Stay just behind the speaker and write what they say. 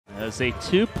As a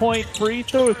 2-point free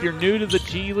throw if you're new to the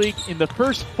G League. In the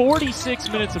first 46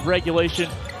 minutes of regulation,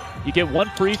 you get one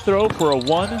free throw for a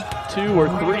 1, 2, or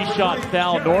 3 shot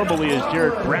foul normally as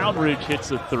Jared Brownridge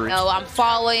hits a 3. No, I'm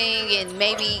falling and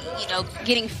maybe,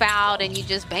 getting fouled and you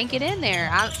just bank it in there.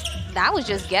 I was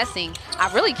just guessing.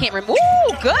 I really can't remember.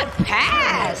 Ooh, good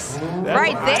pass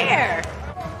right there.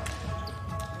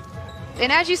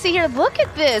 And as you see here, look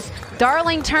at this.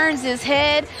 Darling turns his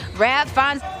head. Rab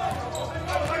finds.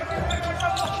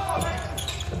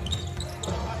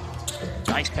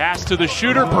 Nice pass to the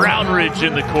shooter. Brownridge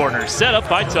in the corner. Set up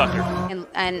by Tucker.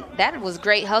 And that was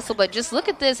great hustle, but just look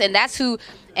at this. And that's who,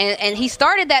 and he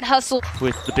started that hustle.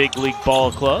 With the big league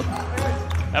ball club.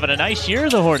 Having a nice year,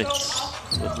 the Hornets.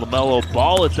 With LaMelo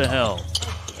Ball at the helm.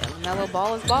 Yeah, LaMelo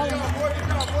Ball is balling.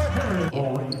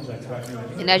 Yeah.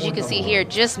 And as you can see here,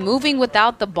 just moving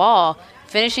without the ball,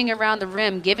 finishing around the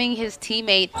rim, giving his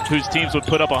teammate. Whose teams would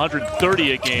put up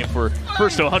 130 a game for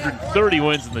first to 130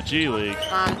 wins in the G League.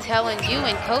 I'm telling you,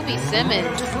 and Kobe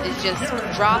Simmons is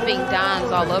just dropping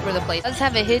dimes all over the place. It does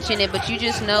have a hitch in it, but you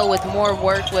just know with more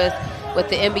work with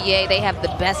the NBA, they have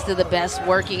the best of the best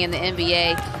working in the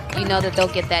NBA. You know that they'll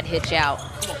get that hitch out.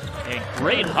 A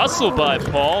great hustle by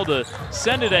Paul to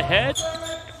send it ahead.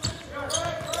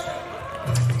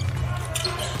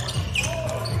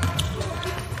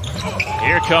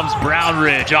 Here comes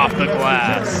Brownridge off the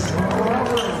glass.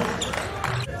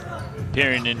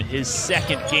 Appearing in his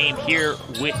second game here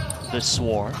with the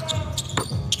Swarm.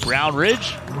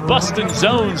 Brownridge busting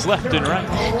zones left and right.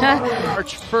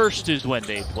 March 1st is when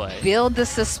they play. Build the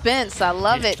suspense. I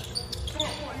love it.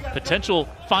 Potential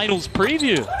finals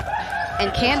preview.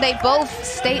 And can they both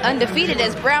stay undefeated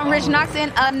as Brownridge knocks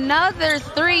in another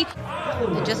 3?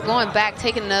 And just going back,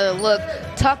 taking another look,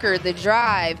 Tucker, the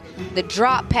drive, the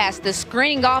drop pass, the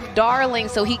screening off Darling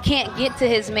so he can't get to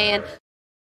his man.